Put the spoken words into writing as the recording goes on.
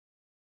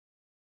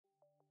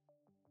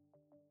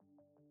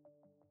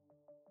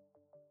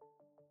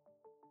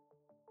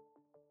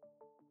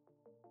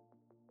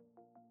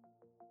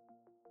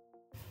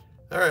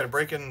All right, I'm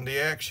breaking the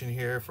action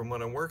here from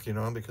what I'm working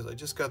on because I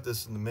just got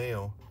this in the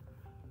mail.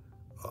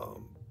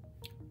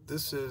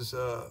 This is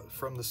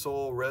from the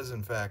Seoul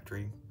Resin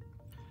Factory,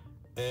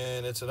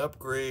 and it's an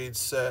upgrade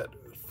set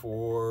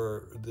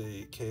for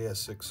the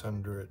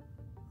KS600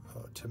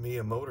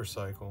 Tamiya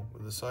motorcycle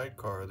with the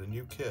Sidecar, the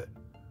new kit.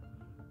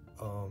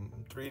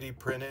 3D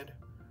printed,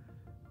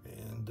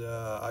 and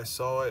I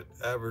saw it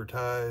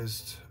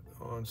advertised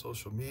on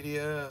social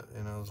media,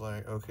 and I was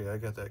like, okay, I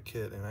got that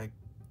kit, and I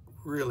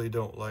really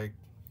don't like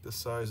the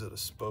size of the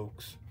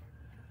spokes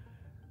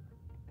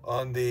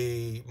on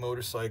the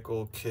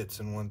motorcycle kits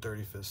in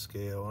 1/35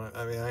 scale.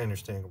 I mean, I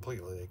understand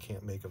completely they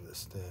can't make them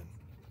this thin.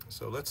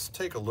 So let's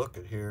take a look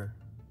at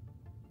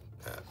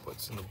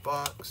what's in the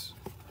box.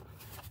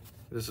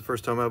 This is the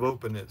first time I've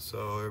opened it,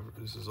 so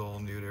this is all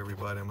new to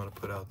everybody. I'm going to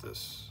put out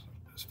this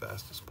as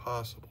fast as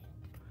possible.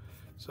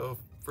 So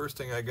first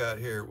thing I got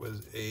here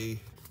was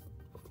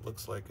what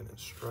looks like an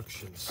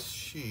instructions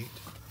sheet.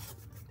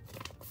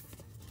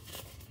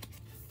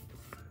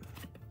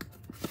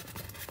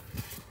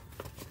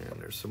 And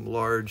there's some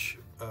large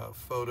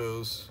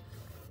photos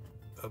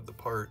of the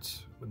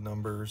parts with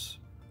numbers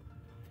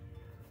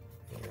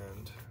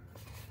and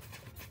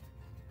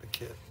the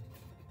kit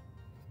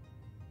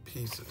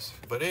pieces.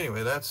 But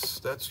anyway,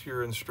 that's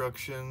your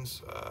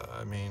instructions.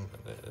 I mean,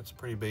 it's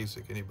pretty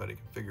basic. Anybody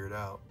can figure it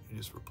out. You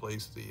just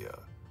replace the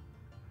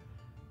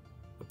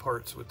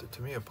parts with the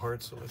Tamiya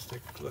parts. So let's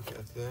take a look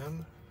at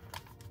them.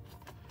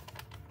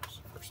 It's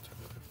the first time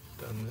I've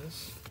done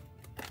this.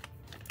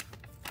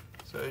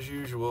 So as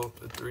usual,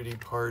 the 3D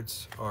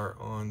parts are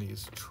on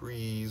these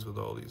trees with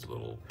all these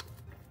little,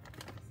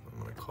 I'm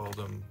going to call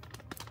them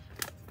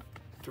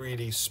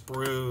 3D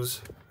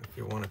sprues, if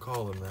you want to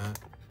call them that.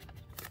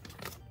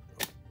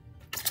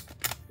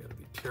 You got to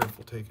be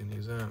careful taking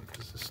these out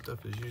because this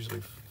stuff is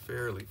usually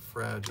fairly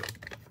fragile.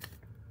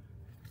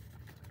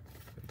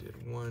 I did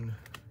one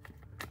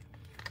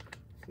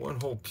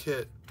whole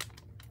kit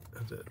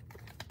of the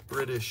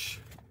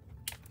British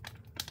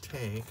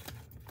tank.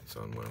 It's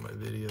on one of my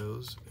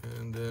videos,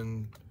 and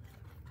then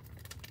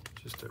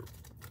just a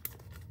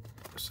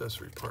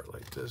accessory part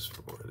like this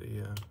for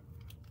the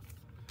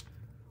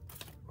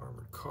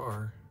armored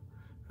car.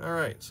 All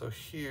right, so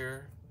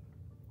here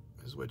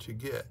is what you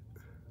get.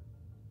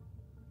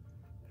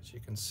 As you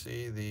can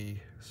see, the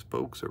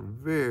spokes are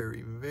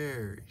very,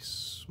 very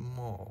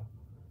small,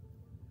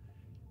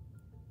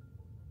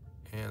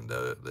 and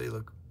they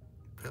look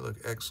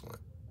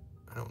excellent.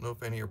 I don't know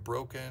if any are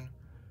broken.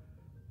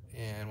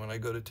 And when I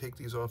go to take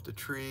these off the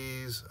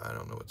trees, I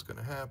don't know what's going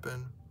to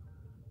happen,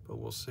 but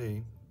we'll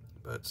see.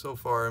 But so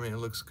far, I mean, it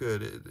looks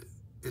good.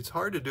 It's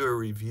hard to do a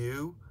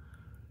review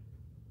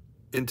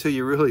until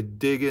you really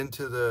dig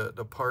into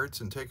the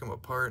parts and take them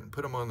apart and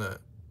put them on the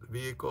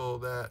vehicle.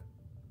 This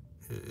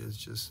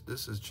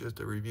is just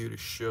a review to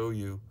show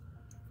you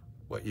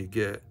what you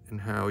get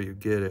and how you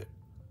get it.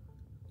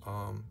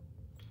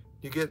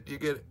 You get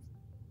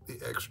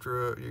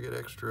extra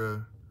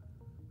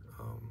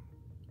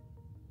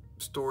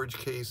storage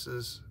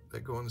cases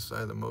that go on the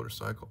side of the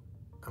motorcycle.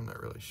 I'm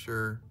not really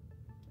sure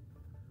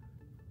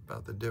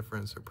about the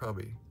difference. They're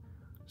probably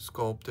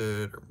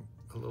sculpted or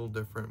a little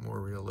different, more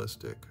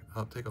realistic.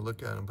 I'll take a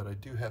look at them, but I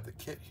do have the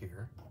kit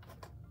here.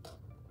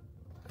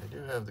 I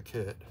do have the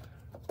kit.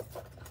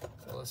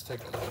 So let's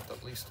take a look at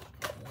at least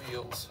the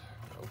wheels.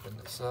 Open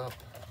this up.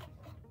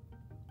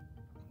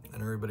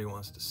 And everybody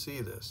wants to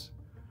see this.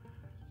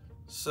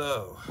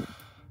 So,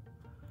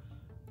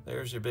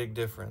 there's your big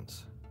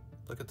difference.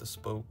 Look at the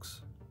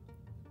spokes,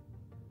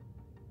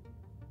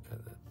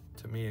 and the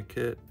Tamiya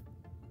kit,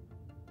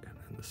 and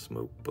then the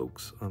smoke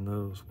spokes on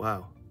those.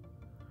 Wow.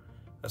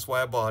 That's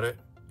why I bought it.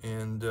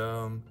 And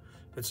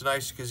it's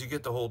nice because you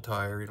get the whole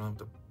tire. You don't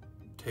have to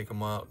take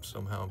them out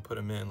somehow and put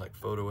them in like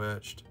photo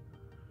etched.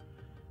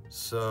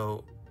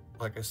 So,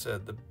 like I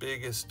said, the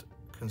biggest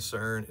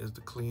concern is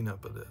the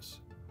cleanup of this.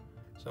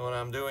 So when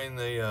I'm doing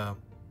the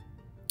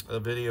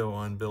video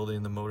on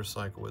building the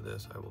motorcycle with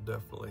this, I will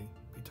definitely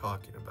be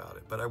talking about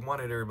it. But I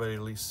wanted everybody to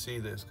at least see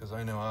this because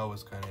I know I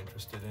was kind of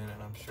interested in it.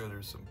 I'm sure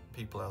there's some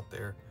people out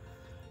there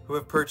who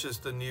have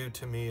purchased the new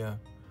Tamiya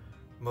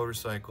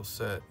motorcycle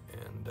set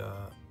and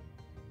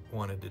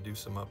wanted to do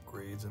some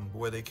upgrades, and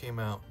boy, they came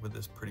out with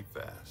this pretty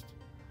fast.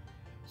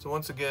 So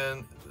once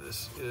again,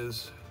 this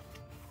is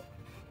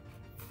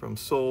from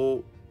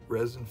Seoul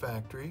Resin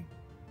Factory.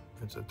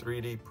 It's a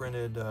 3D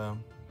printed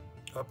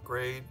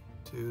upgrade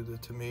to the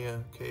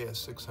Tamiya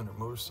KS600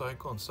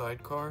 motorcycle and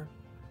Sidecar,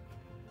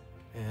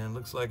 and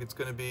looks like it's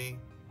going to be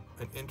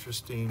an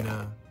interesting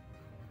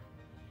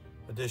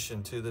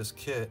addition to this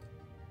kit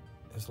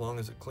as long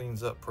as it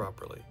cleans up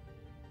properly.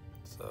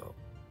 So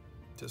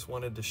just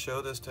wanted to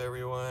show this to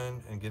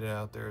everyone and get it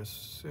out there as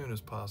soon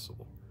as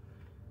possible.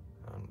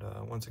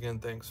 And once again,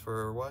 thanks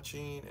for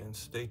watching, and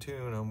stay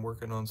tuned. I'm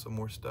working on some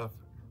more stuff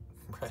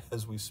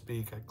as we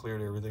speak. I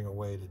cleared everything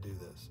away to do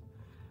this,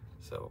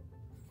 so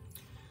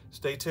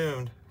stay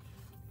tuned.